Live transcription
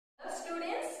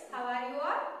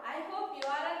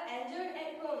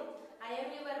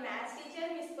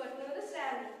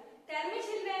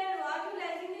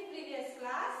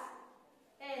class?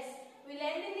 Yes, we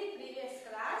learned in the previous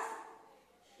class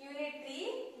Unit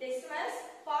 3 Decimals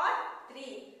Part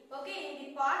 3. Okay, in the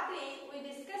Part 3 we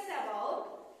discuss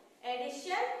about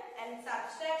addition and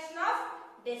subtraction of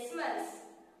decimals.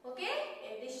 Okay,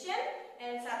 addition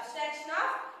and subtraction of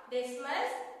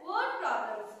decimals word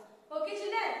problems. Okay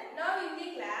children, now in the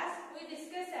class we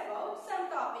discuss about some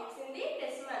topics in the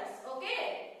decimals.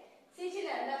 Okay, see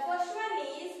children, the first one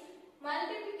is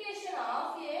multiplication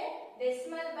of a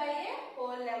decimal by a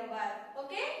whole number.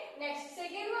 Okay, next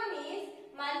second one is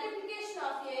multiplication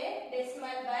of a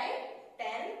decimal by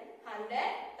 10, 100,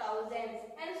 thousands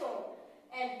and so on.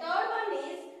 And third one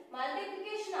is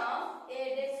multiplication of a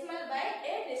decimal by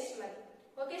a decimal.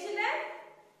 Okay children,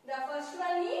 the first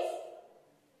one is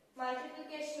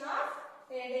multiplication of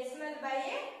a decimal by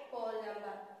a whole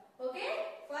number.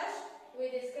 Okay, first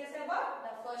we discuss about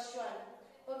the first one.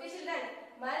 Okay children,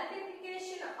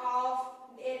 multiplication of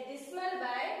a decimal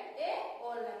by a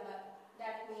whole number.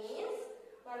 That means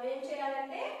మనం ఏం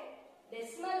చేయాలంటే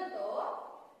decimal తో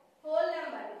whole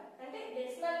number అంటే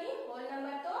decimal ని whole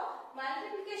number తో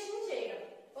multiplication చేయడం.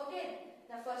 Okay,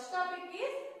 the first topic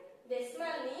is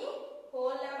decimal ని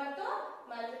whole number తో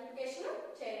మల్టిప్లికేషన్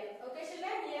చేయడం. Okay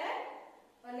children, here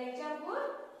one example.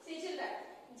 see children,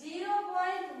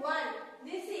 0.1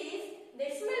 this is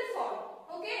decimal form.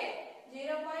 Okay,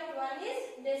 0.1 is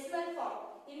decimal form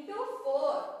into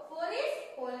 4. 4 is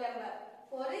whole number.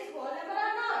 4 is whole number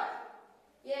or not?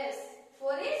 Yes,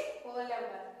 4 is whole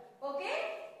number. Okay,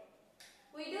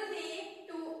 we do the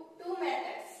two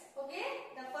methods. Okay,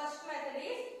 the first method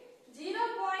is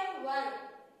 0.1.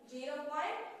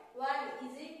 0.1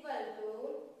 is equal to,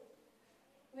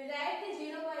 we write the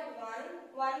 0.1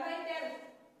 1 by 10.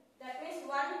 That means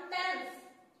 1/10.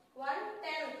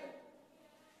 1/10.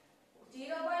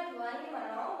 0.1 ని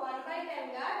మనం 1 by 10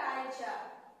 గా రాయొచ్చా?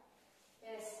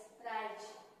 yes, right.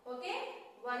 okay,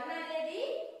 1 అనేది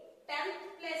 10th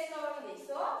place లో ఉంది,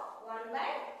 so 1 by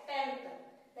 10th.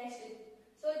 Next,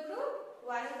 so ఇప్పుడు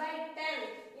 1 by 10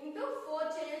 into 4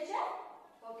 చేయొచ్చా?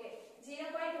 Okay,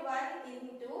 0.1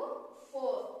 into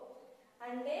 4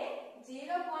 అంటే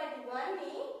 0.1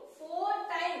 ని 4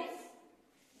 times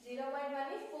 0.1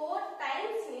 ని 4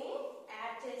 times ని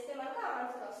యాడ్ చేస్తే మనకు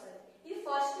ఆన్సర్ వస్తుంది. ఇది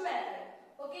first method.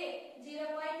 Okay,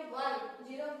 0.1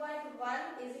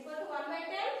 is equal to 1 by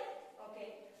 10. Okay,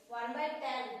 1 by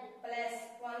 10 plus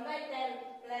 1 by 10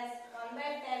 plus 1 by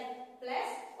 10 plus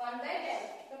 1 by 10.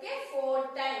 Okay, 4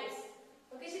 times.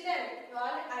 Okay children,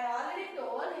 I already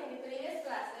told in the previous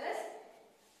classes,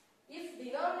 if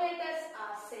denominators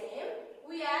are same,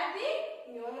 we add the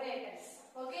numerators.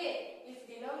 Okay, if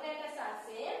denominators are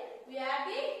same, we add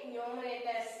the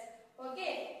numerators.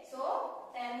 Okay, so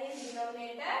 10 is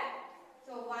denominator,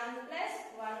 so 1 plus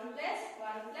 1 plus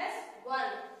 1 plus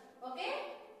 1. Okay,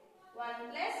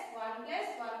 1 plus 1 plus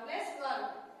 1 plus 1.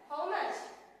 How much?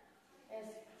 Yes,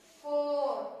 4.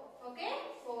 Okay,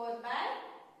 4 by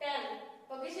 10.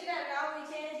 Okay children, now we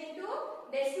change into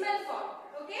decimal form.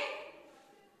 Okay,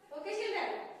 okay children,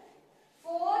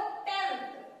 4/10.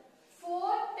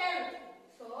 4/10.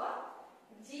 So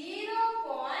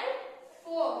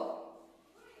 0.4.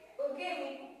 Okay,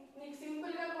 మీకు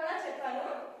simple గా కూడా చెప్పాను.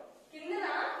 కిందన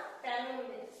 10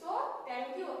 ఉంది, so 10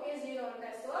 కి ఒకే 0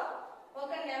 ఉంటుంది. So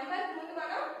ఒక number ముందు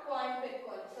మనం పాయింట్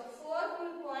పెట్టుకోవాలి. సో 4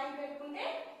 ముందు పాయింట్ పెట్టుకుంటే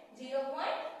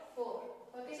 0.4.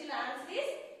 Okay, so answer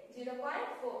is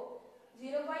 0.4.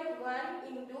 0.1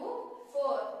 into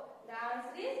 4. The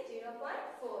answer is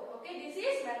 0.4. Okay, this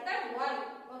is method 1.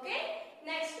 Okay,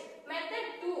 next method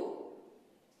 2.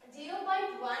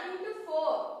 0.1 into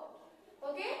 4.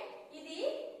 Okay, ఇది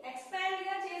ఎక్స్పాండ్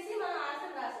గా చేసి మనం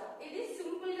ఆన్సర్ రాస్తాం. ఇది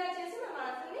సింపుల్ గా చేసి మనం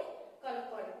ఆన్సర్ ని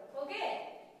కనుక్కోవాలి. Okay,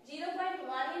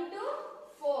 0.1 into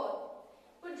 4.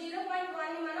 ఇప్పుడు 0.1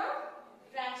 ని మనం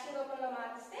ఫ్రాక్షన్ రూపంలో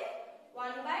మార్చితే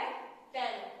 1 by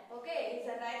 10. Okay,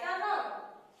 it's right are not?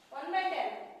 1 by 10.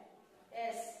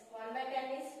 yes, 1 by 10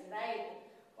 is right.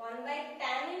 1 by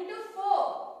 10 into 4.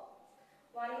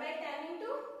 1 by 10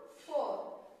 into 4.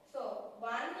 So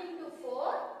 1 into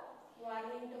 4.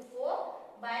 1 into 4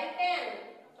 by 10.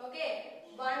 Okay,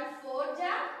 1 4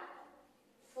 ja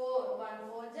 4. 1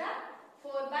 4 ja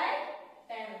 4 by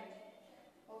 10.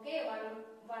 Okay, 1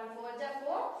 4 ja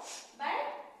 4 by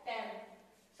 10.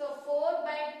 So 4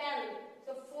 by 10.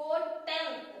 So 4/10.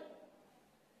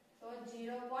 So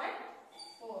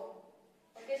 0.4.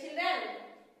 Okay children,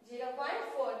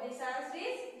 0.4. This answer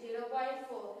is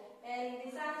 0.4 and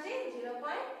this answer is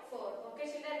 0.4. Okay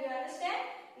children, you understand?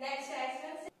 Next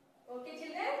action. Okay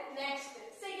children, next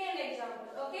second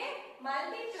example. Okay,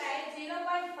 multiply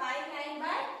 0.59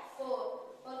 by 4.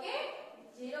 Okay,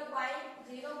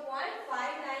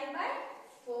 0.59 by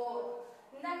 4.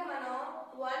 ఇందాక మనం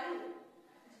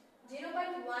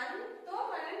 0.1 తో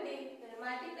మనం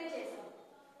multiply చేసాం,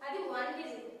 అది 1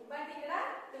 digit, but ఇక్కడ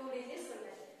 2 digits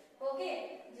ఉన్నాయి. Okay,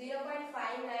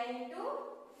 0.59 into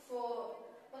 4.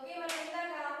 Okay, మనం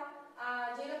ఇందాక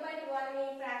 0.1 ని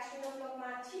ఫ్రాక్షన్ లోకి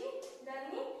మార్చి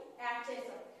దాన్ని యాడ్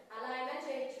చేసాం, అలా అయినా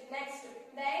చేయొచ్చు. నెక్స్ట్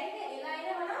డైరెక్ట్ గా ఇలా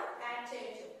అయినా మనం యాడ్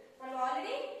చేయొచ్చు. మనం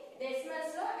ఆల్రెడీ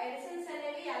డెసిమల్స్ లో ఎడిషన్స్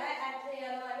అనేవి ఎలా యాడ్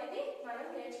చేయాలో అనేది మనం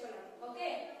నేర్చుకున్నాం. Okay,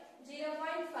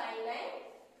 0.59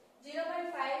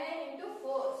 into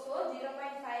 4. సో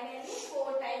 0.59 ని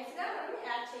 4 టైమ్స్ గా మనం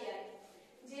యాడ్ చేయాలి.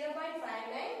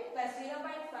 0.59 plus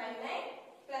 0.59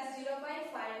 plus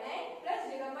 0.59 plus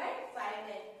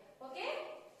 0.59. Okay,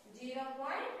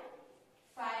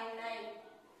 0.59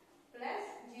 plus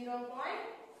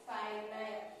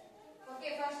 0.59. Okay,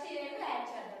 first ఈ రెండు యాడ్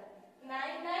చేద్దాం.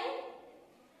 9 9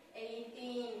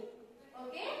 18.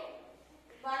 Okay,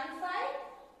 1 5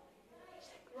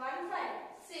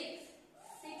 6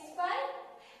 6 5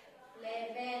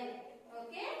 11.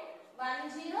 Okay, 1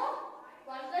 0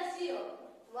 1 plus 0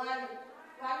 1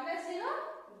 1 plus 0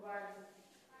 1.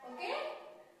 Okay,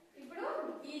 ఇప్పుడు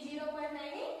ఈ 0.9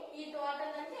 ని ఈ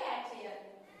టోటల్ అంటే యాడ్ చేయాలి.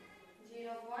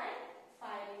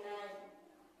 0.59.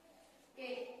 Okay,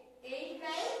 8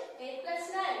 9 8 plus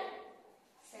 9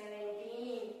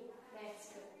 17.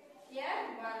 Next here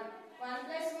 1 1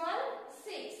 plus 1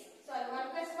 6. Sorry, 1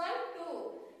 plus 1 2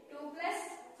 2 plus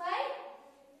 5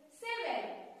 7.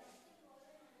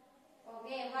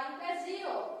 Okay, 1 plus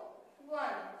 0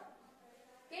 1.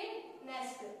 Okay,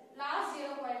 next last 0.9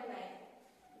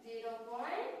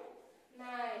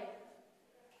 0.9.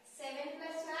 7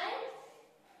 plus 9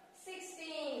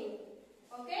 16.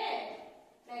 Okay,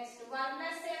 next 1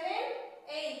 plus 7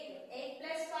 8 8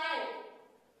 plus 5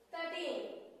 13.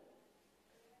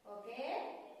 Okay,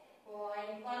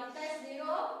 1 plus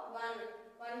 0 1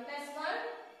 1 plus 1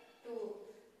 2.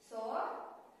 So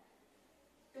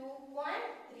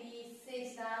 2.36.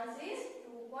 The answer is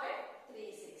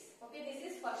 2.36. Okay, this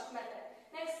is first method.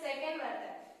 Next, second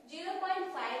method,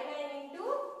 0.59 into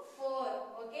 4.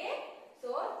 Okay, so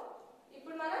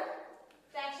ఇప్పుడు మనం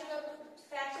fraction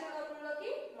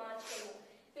రూపంలోకి మార్చుకుందాం.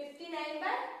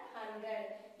 59/100.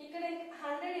 ఇక్కడ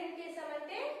 100 ఎందుకు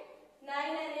వేసామంటే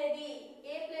 9 అనేది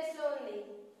ఏ place లో ఉంది,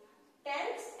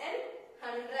 tense and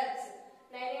hundreds.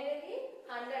 9 అనేది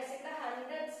హండ్రెడ్స్, ఇక్కడ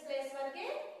హండ్రెడ్స్ ప్లేస్ వరకే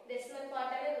డెసిమల్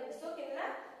పార్ట్ అనేది ఉంది. సో కింద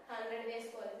 100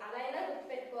 వేసుకోవాలి, అలా అయినా గుర్తు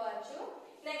పెట్టుకోవచ్చు.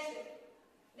 నెక్స్ట్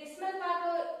డెసిమల్ పార్ట్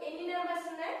లో ఎన్ని నెంబర్స్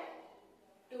ఉన్నాయి,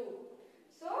 2.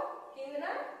 సో కింద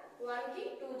 1 కి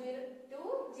 2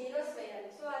 జీరోస్ వేయాలి.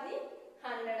 సో అది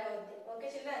 100 అవుద్ది. Okay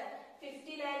children,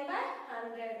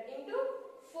 59/100 into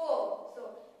 4. So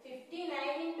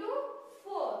 59 into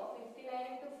 4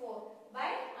 by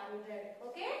 100.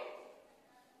 Okay,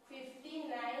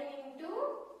 59 into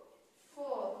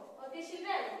 4. Okay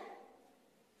children,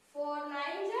 4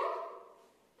 9s are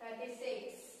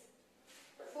 36,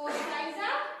 4 5s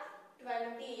are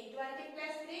 20, 20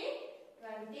 plus 3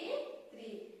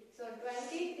 23. So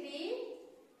 23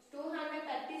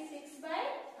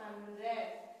 236/100.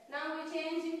 Now we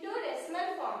change into decimal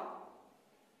form.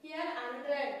 Here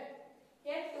 100,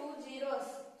 here 2 zeros.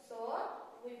 So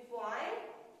we point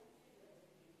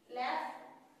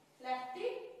left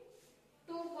it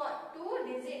 2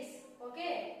 digits.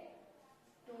 Okay,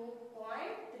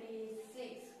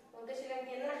 2.36. Okay children,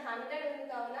 కింద 100 ఉంది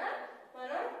కావున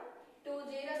మనం 2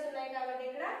 zeros ఉన్నాయి కాబట్టి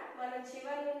ఇక్కడ మనం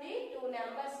చివరి నుండి 2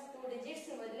 నెంబర్స్ 2 డిజిట్స్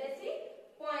ని వదిలేసి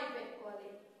పాయింట్ పెట్టుకోవాలి.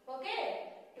 ఓకే,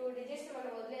 2 డిజిట్స్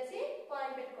మనం వదిలేసి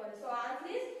పాయింట్ పెట్టుకోవాలి. So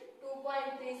answer is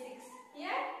 2.36.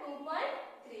 Here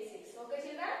 2.36. Okay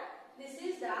children, this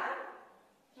is the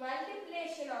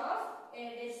multiplication of a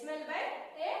decimal by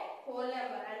a whole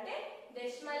number. అంటే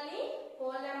డెసిమల్ ని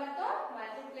హోల్ నెంబర్ తో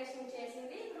మల్టిప్లికేషన్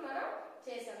చేసింది ఇప్పుడు మనం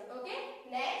చేసాం. Okay,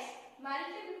 next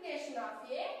multiplication of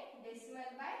A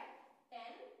decimal by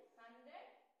 10 100.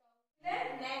 Then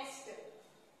next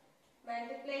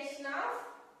multiplication of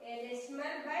a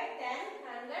decimal by 10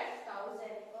 100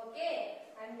 1000. Okay,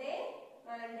 అంటే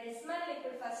మనం decimal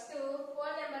ఇప్పుడు ఫస్ట్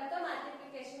హోల్ నెంబర్ తో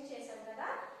మల్టిప్లికేషన్ చేసాం కదా,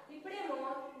 ఇప్పుడేమో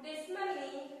డెసిమల్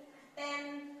ని 10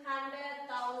 100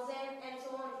 1000 and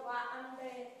so on అంటే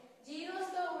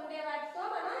జీరోస్ తో ఉండే వాటితో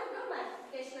మనం ఇప్పుడు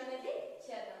మల్టిప్లికేషన్ అనేది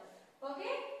చేద్దాం. Okay,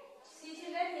 see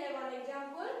children, here one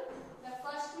example. The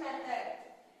first method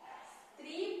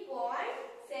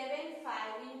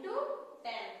 3.75 into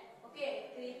 10. Okay,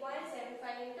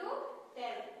 3.75 into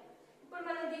 10. ఇప్పుడు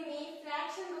మనం దీన్ని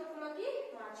ఫ్రాక్షన్ రూపంలోకి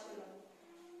మార్చుకుందాం.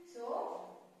 So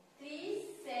 3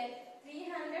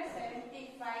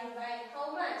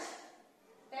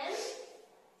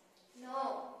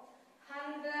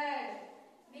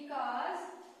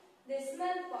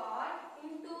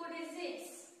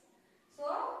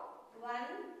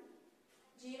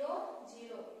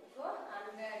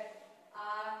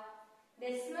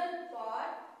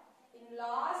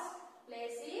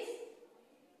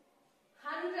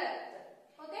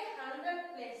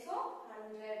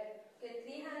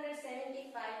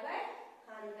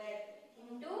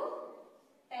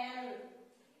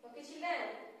 children?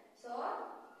 So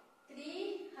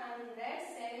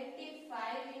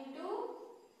 375 into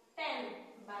 10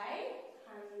 by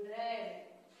 100.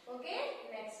 Okay,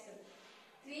 next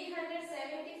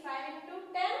 375 into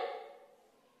 10,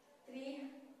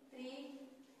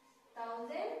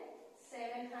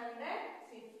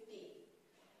 3,750.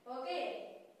 Okay,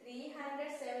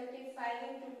 375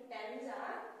 into 10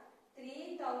 are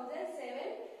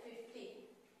 3,750.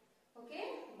 Okay,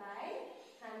 by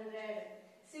 100.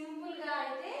 Simple ga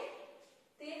aithe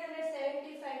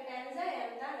 375 tens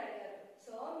ఎంత అడిగారు.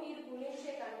 So మీరు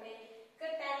గుణించే కంటే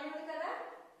ఇక్కడ 10 ఉంది కదా,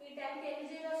 ఈ 10 కి ఎన్ని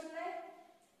జీరోస్ ఉన్నాయి?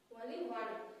 ఓన్లీ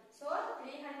 1. సో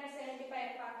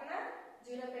 375 పక్కన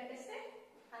జీరో పెట్టేస్తే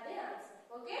అదే answer.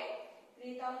 Okay,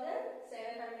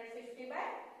 3,750 by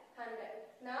 100.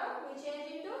 Now we change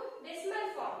into decimal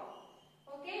form.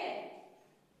 Okay,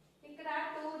 ఇక్కడ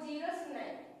 2 జీరోస్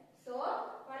ఉన్నాయి. సో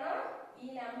మనం ఈ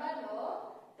నెంబర్ లో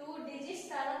 2 డిజిట్స్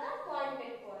తర్వాత పాయింట్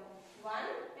పెట్టుకోవాలి, 1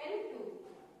 and 2.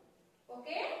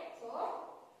 Okay, so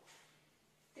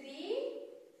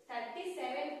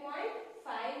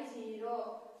 337.50 or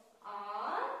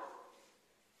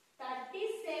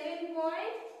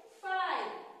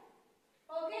 37.5.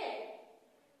 Okay,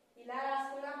 ఇలా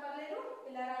రాసుకున్నా పర్లేదు,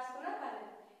 ఇలా రాసుకున్నా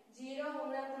పర్లేదు, జీరో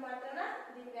ఉన్నంత మాత్రాన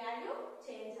దీని వాల్యూ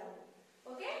చేంజ్ అవ్వదు.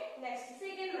 Okay, next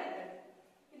second method.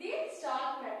 ఇది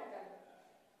start method.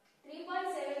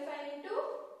 3.75 into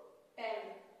 10.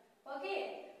 Okay,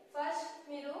 first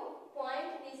మీరు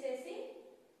పాయింట్ తీసేసి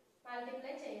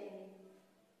మల్టిప్లై చేయండి.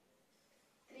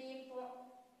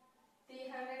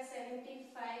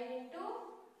 375 into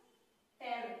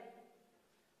 10.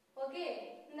 ఓకే,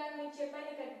 నాకు మీకు చెప్పాను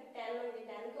ఇక్కడ 10 ఉంది,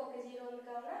 10 కి ఒక జీరో ఉంది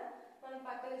కావున మనం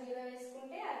పక్కన జీరో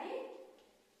వేసుకుంటే అది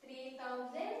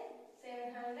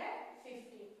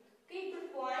 3,750. ఇప్పుడు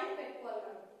పాయింట్ పెట్టుకోవాలి.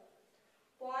 మనం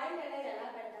పాయింట్ అనేది ఎలా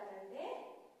పెట్టాలంటే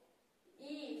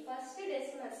ఈ ఫస్ట్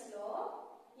డెసిమల్స్ లో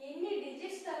ఎన్ని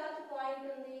డిజిట్స్ తర్వాత పాయింట్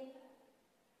ఉంది?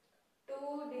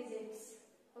 2 digits.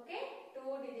 Okay,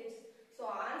 2 digits. So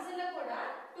answer లో కూడా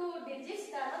 2 డిజిట్స్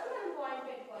తర్వాత మనం పాయింట్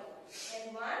పెట్టుకోవాలి, and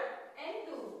 1 and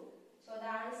 2. So the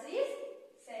answer is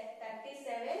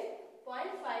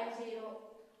 37.50 or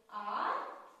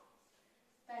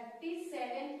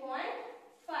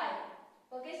 37.5.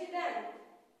 Okay children,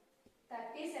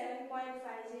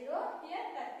 37.50 here,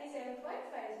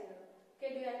 37.50. Okay,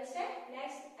 do you understand?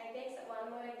 Next I take one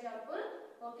more example.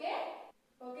 Okay,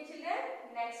 okay children,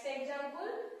 next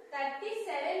example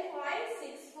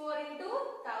 37.64 into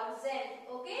 1000.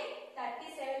 Okay,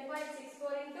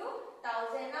 37.64 into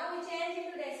 1000. Now we change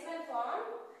into decimal form,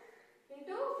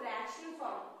 into fraction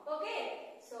form. Okay,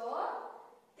 so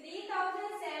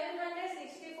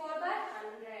 3,764 by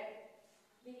 100,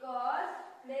 because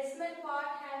decimal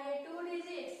part have a 2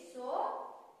 digits, so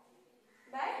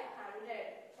by 100.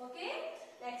 Okay,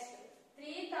 next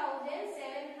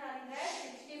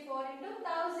 3,764 into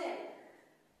 1000.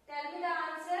 Tell me the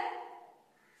answer.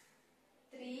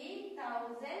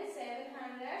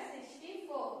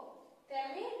 3,764. Tell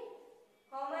me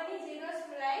how many zeros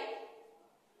to write?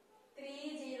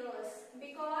 3 zeros,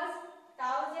 because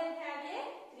 1000 have a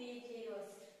 3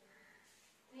 zeros.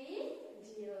 3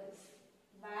 zeros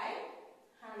by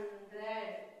 100.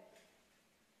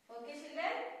 Okay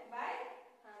children, by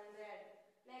 100.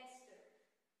 Next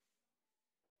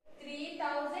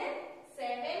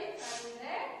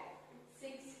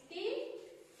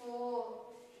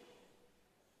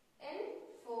 3,764 and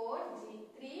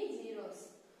 3 zeros.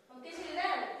 Okay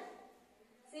children,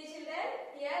 see children,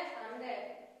 here 100.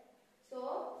 So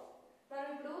మనం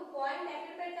ఇప్పుడు point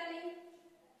ఎక్కడ పెట్టాలి?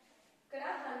 ఇక్కడ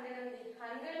 100 ఉంది.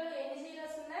 100 లో ఎన్ని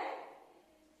zeros ఉన్నాయి?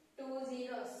 2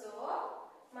 zeros. So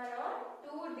మనం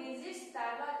 2 డిజిట్స్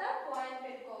తర్వాత పాయింట్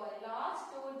పెట్టుకోవాలి, లాస్ట్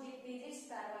 2 డిజిట్స్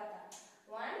తర్వాత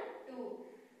 1 2.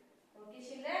 Okay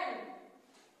children,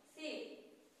 see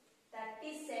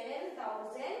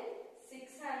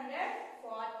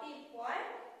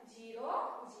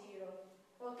 37,640.00.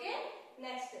 Okay,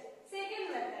 next second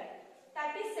method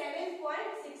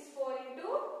 37.64 into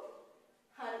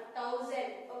 1000.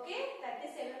 Okay,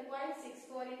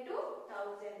 37.64 into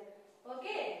 1000.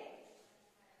 Okay,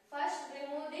 first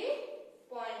remove the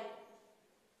point.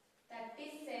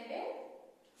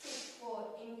 37.64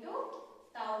 into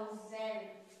 1000.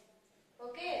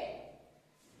 Okay,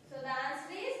 so the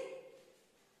answer is,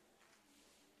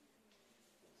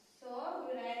 so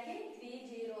we write the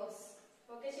 3 zeros.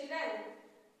 Okay children,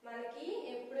 మనకి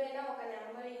ఎప్పుడైనా ఒక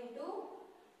number into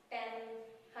 10,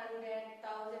 100,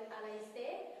 1000 అలా ఇస్తే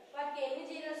వాటికి ఎన్ని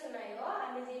zeros ఉన్నాయో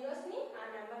అన్ని zeros ని ఆ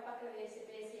నెంబర్ పక్కన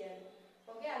వేసేయాలి.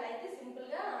 ఓకే, అలా అయితే సింపుల్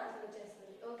గా ఆన్సర్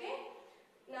వచ్చేస్తుంది. Okay,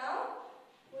 now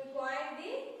we point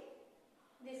the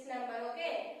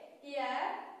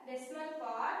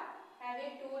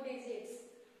అలాగే 2 డిజిట్స్.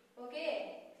 ఓకే,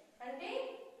 అంటే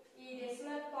ఈ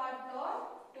డెసిమల్ పార్ట్ లో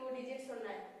 2 డిజిట్స్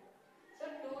ఉన్నాయి. సో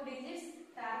 2 డిజిట్స్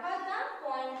తర్వాత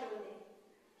పాయింట్ ఉంది.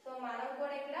 సో మనం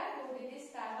కూడా ఇక్కడ 2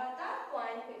 డిజిట్స్ తర్వాత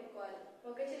పాయింట్ పెట్టుకోవాలి.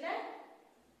 Okay children,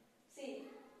 C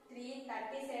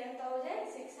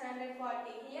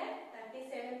 37,640 here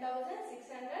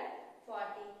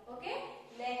 37,640. okay,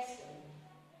 next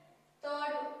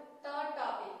third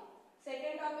topic.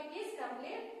 Second topic is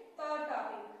complete. Third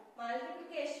topic,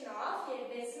 multiplication of a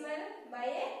decimal by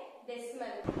a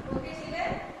decimal. Okay children,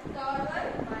 third one,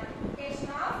 multiplication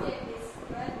of a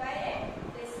decimal by a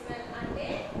decimal. అంటే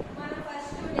మనం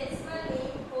first decimal ని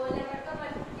whole number తో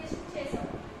multiplication చేసాం.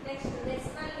 Next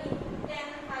decimal ని 10,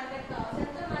 100, 1000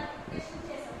 తో multiplication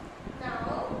చేసాం. Now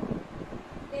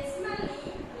decimal ని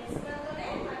decimal తోనే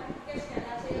మల్టిప్లికేషన్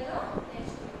ఎలా చేయాలో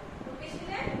నేర్చుకుందాం. Okay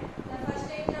children, the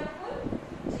first example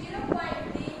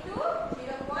 0.3 to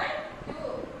 0.2.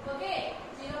 Okay,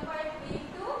 0.3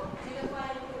 to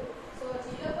 0.2. So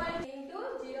 0.3 to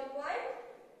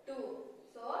 0.2.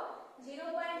 So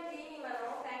 0.3 ని మనం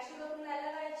ఫ్రాక్షన్ రూపంలో ఎలా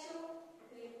రాయొచ్చు?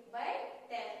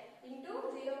 3/10 into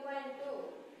 0.2,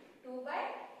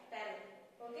 2/10.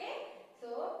 Okay, so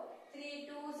 3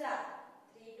 2s are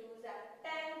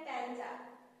 10 10s are.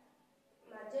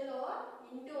 మధ్యలో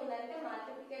ఇంటూ ఉందంటే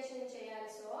మల్టిప్లికేషన్ చేయాలి.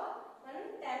 సో మనం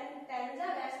 10 10s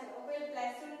are వేస్తాం. ఒకవేళ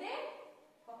ప్లస్ ఉంటే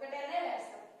ఒక 10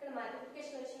 వేస్తాం. ఇక్కడ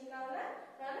మల్టిప్లికేషన్ వచ్చింది కావున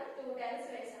మనం 2 10s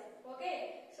వేసాం. Okay,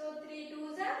 so 3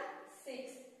 2s are 6,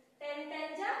 10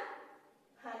 10s are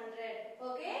 100.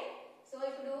 Okay, so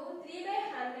ఇప్పుడు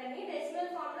 3/100 ని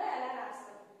డెసిమల్ ఫామ్ లో ఎలా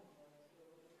రాస్తాం?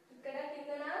 ఇక్కడ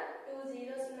కిందన 2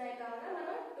 zeros ఉన్నాయి కావున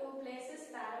మనం 2 ప్లేసెస్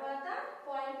తర్వాత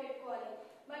పాయింట్ పెట్టుకోవాలి.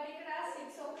 బట్ ఇక్కడ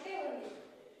 6 ఒకటే ఉంది,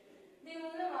 దీని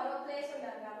ముందు మరో ప్లేస్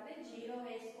ఉండాలి కాబట్టి 0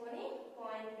 వేసుకొని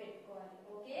పాయింట్ పెట్టుకోవాలి.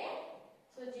 Okay,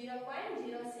 so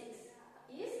 0.06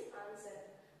 is answer.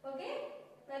 Okay,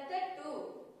 method 2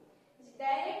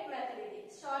 direct method, ఇది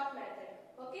short method.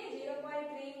 Okay,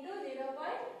 0.3 into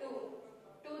 0.2,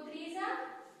 2 3s are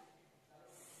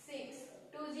 6,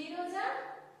 2 zeros are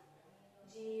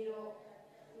 0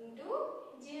 into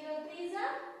 0 3s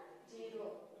are 0,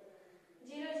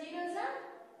 0 zeros are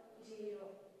 0.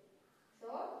 So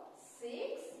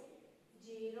 6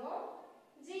 0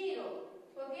 0.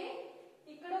 Okay,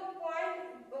 ఇక్కడ ఒక పాయింట్,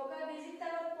 ఒక డిజిట్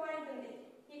తర్వాత పాయింట్ ఉంది,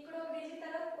 ఇక్కడ ఒక డిజిట్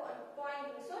తర్వాత పాయింట్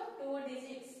ఉంది. So 2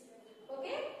 digits.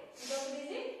 ఓకే, ఇదొక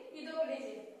డిజిట్, ఇదొక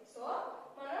డిజిట్. సో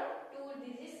మనం 2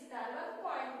 డిజిట్స్ తర్వాత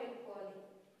పాయింట్ పెట్టుకోవాలి.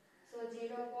 So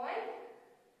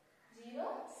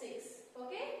 0.06.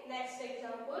 Okay, next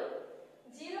example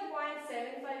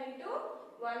 0.75 into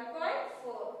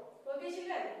 1.4. Okay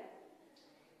children,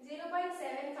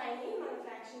 0.75 ని మనం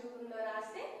ఫ్రాక్షన్ రూపంలో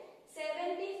రాస్తే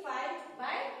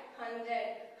 75/100.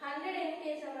 100 ఎందుకు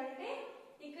వేసామంటే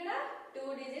ఇక్కడ 2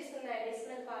 డిజిట్స్ ఉన్నాయి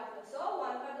డెసిమల్ పార్ట్ లో. సో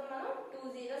 1 పార్ట్ మనం 2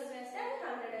 zeros వేస్తే అది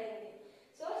 100 అయింది.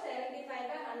 So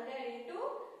 75/100 into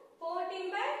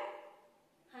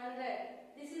 14/100.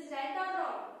 This is right are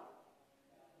wrong?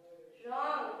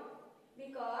 Wrong,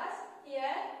 because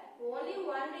here only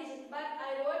 1 digit, but I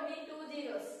wrote with 2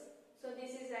 zeros. So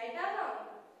this is right or wrong?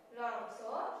 Wrong. So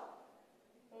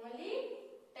only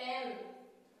 10.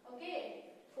 Okay,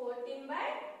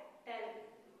 14/10.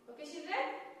 Okay children,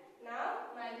 now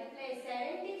multiply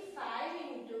 75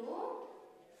 into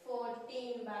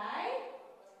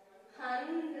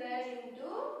 14/100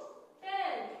 into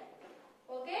 10.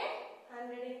 Okay,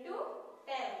 100 into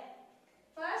 10.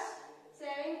 First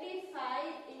 75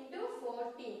 into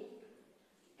 14.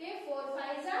 Okay, 4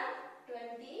 5s are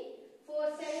 20, 4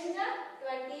 7s are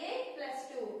 28 plus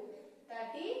 2,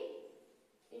 30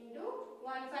 into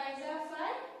 1 5s are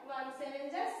 5, 1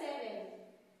 7s are 7,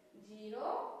 0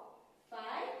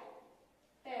 5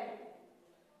 10.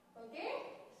 Okay,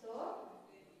 so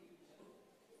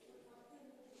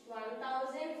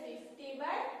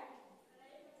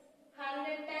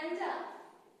 1050/100 tens are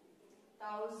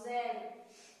 1000.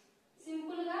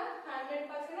 Simple గా 100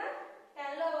 పక్కన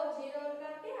 10 లో ఒక 0 ఉంది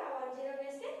కాబట్టి ఆ 1 0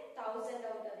 వేస్తే 1000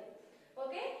 అవుతుంది.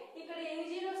 Okay, ఇక్కడ ఎన్ని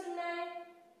జీరోస్ ఉన్నాయి?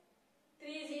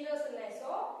 3 zeros ఉన్నాయి. సో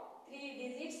 3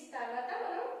 డిజిట్స్ తర్వాత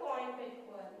మనం పాయింట్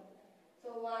పెట్టుకోవాలి. So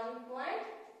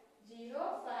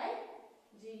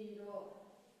 1.050.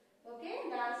 Okay,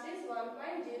 the answer is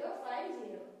 1.050.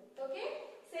 Okay,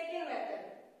 second method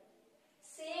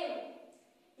same.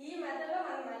 ఈ మెథడ్ లో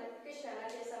మనం మల్టిప్లికేషన్ ఎలా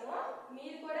చేసామో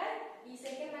మీరు కూడా ఈ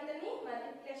సెకండ్ మెథడ్ ని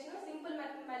మల్టిప్లికేషన్, సింపుల్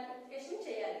మల్టిప్లికేషన్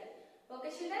చేయాలి. ఓకే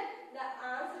చిల్డ్రన్, ద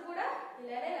ఆన్సర్ కూడా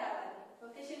ఇలానే రావాలి.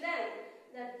 Okay children,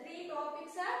 the 3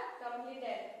 topics are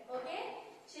completed. Okay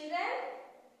children,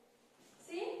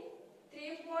 see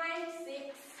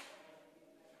 3.6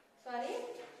 sorry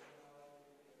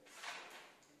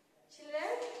children,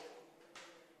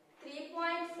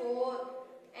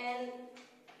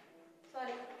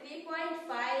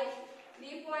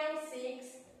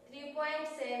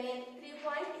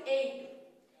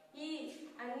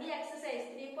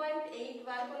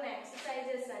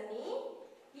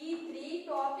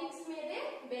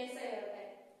 base అయి ఉంటాయి.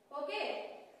 ఓకే,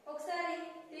 ఒకసారి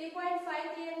 3.5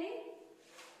 తీయండి,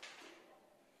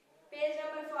 పేజ్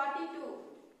నెంబర్ 42.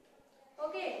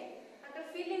 ఓకే, అక్కడ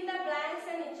ఫిల్ ఇన్ ద బ్లాంక్స్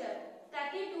అని ఇచ్చారు.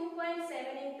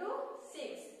 32.7 into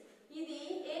 6. ఇది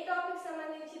ఏ టాపిక్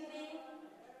సంబంధించింది?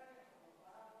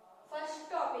 First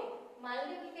topic,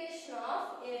 multiplication of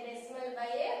A decimal by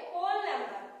A whole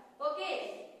number. Okay,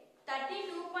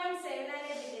 32.7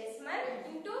 అనేది డెసిమల్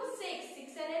ఇంటూ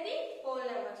 6 అనేది హోల్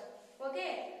నెంబర్. ఓకే,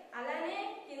 అలానే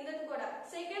కిందది కూడా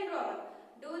second Roman,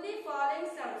 do the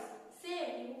following sums.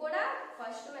 Same, ఇవి కూడా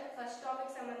ఫస్ట్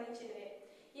టాపిక్ సంబంధించినవి.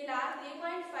 ఇలా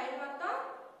 3.5 మొత్తం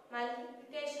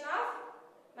multiplication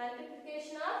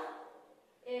of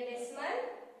A decimal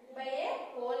by A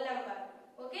whole number.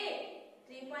 Okay,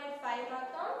 3.5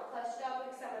 మొత్తం ఫస్ట్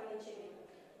టాపిక్ సంబంధించింది.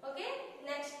 Okay,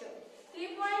 next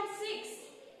 3.6,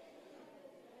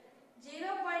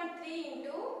 0.3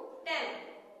 into 10.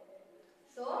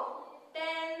 సో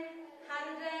 10,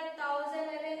 100, 1000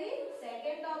 అనేది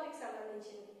సెకండ్ టాపిక్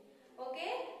సంబంధించింది. ఓకే,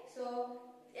 సో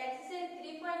ఎక్సర్సైజ్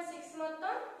 3.6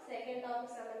 మొత్తం సెకండ్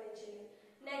టాపిక్ సంబంధించింది.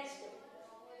 Next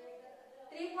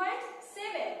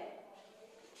 3.7,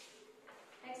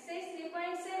 exercise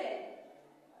 3.7,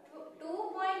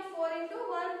 2.4 into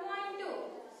 1.2.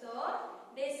 So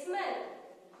decimal,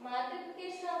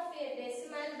 multiplication of A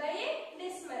decimal by A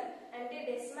decimal అంటే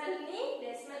decimal ని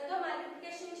decimal తో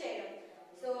multiplication చేయడం.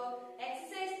 సో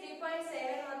ఎక్సర్సైజ్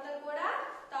 3.7 మొత్తం కూడా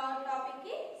థర్డ్ టాపిక్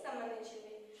కి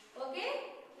సంబంధించింది. Okay,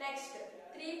 next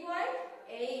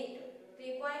 3.8.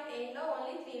 3.8 లో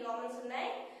ఓన్లీ 3 రోమన్స్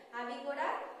ఉన్నాయి. అవి కూడా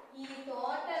ఈ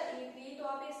టోటల్ ఈ 3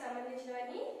 టాపిక్స్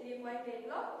సంబంధించినవన్నీ 3.8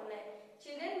 లో ఉన్నాయి.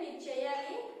 చిల్డ్రన్ మీరు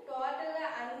చేయాలి. టోటల్ గా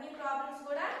అన్ని ప్రాబ్లమ్స్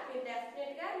కూడా మీరు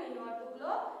డెఫినెట్ గా మీ నోట్బుక్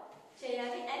లో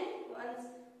చేయాలి. అండ్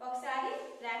ఒకసారి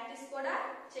ప్రాక్టీస్ కూడా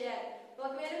చేయాలి.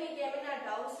 ఒకవేళ మీకు ఏమైనా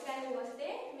డౌట్స్ కానీ వస్తే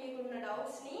మీకున్న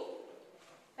డౌట్స్ ని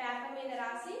పేపర్ మీద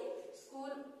రాసి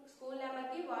స్కూల్ నెంబర్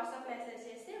కి వాట్సాప్ మెసేజ్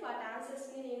చేస్తే వాటి ఆన్సర్స్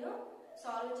ని నేను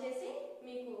సాల్వ్ చేసి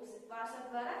మీకు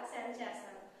వాట్సాప్ ద్వారా సెండ్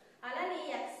చేస్తాను. అలానే ఈ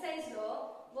ఎక్సర్సైజ్ లో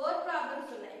వర్డ్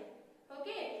ప్రాబ్లమ్స్ ఉన్నాయి.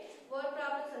 ఓకే, వర్డ్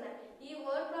ప్రాబ్లమ్స్ ఉన్నాయి. ఈ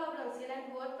వర్డ్ ప్రాబ్లమ్స్, ఇలాంటి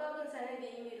వర్డ్ ప్రాబ్లమ్స్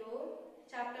అనేది మీరు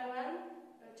చాప్టర్ 1,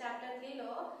 చాప్టర్ 3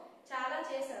 లో చాలా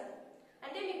చేశారు.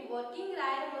 అంటే మీకు వర్కింగ్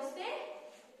రాయడం వస్తే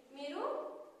మీరు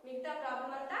మిగతా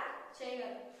ప్రాబ్లం అంతా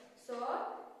చేయగలరు. సో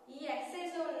ఈ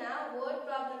ఎక్సర్సైజ్ లో ఉన్న వర్డ్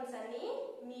ప్రాబ్లమ్స్ అన్ని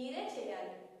మీరే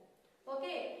చేయాలి.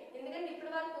 ఓకే, ఎందుకంటే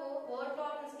ఇప్పటి వరకు వర్డ్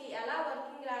ప్రాబ్లమ్స్ కి ఎలా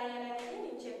వర్కింగ్ రాయాలి అనేది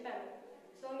నేను చెప్పాను.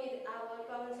 సో మీరు ఆ వర్డ్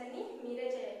ప్రాబ్లమ్స్ అన్ని మీరే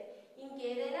చేయాలి.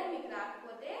 ఇంకేదైనా మీకు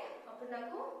రాకపోతే అప్పుడు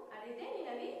నాకు అడిగితే నేను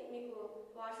అవి మీకు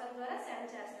వాట్సాప్ ద్వారా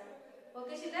సెండ్ చేస్తాను.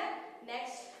 ఓకే చిల్డ్రన్,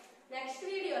 నెక్స్ట్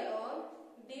వీడియోలో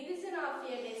division of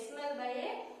A decimal by A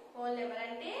whole number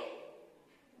అంటే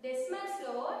డెసిమల్స్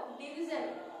లో డివిజన్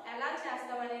ఎలా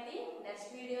చేస్తాం అనేది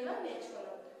నెక్స్ట్ వీడియోలో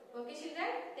నేర్చుకున్నాం. Okay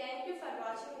children, thank you for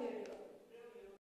watching video.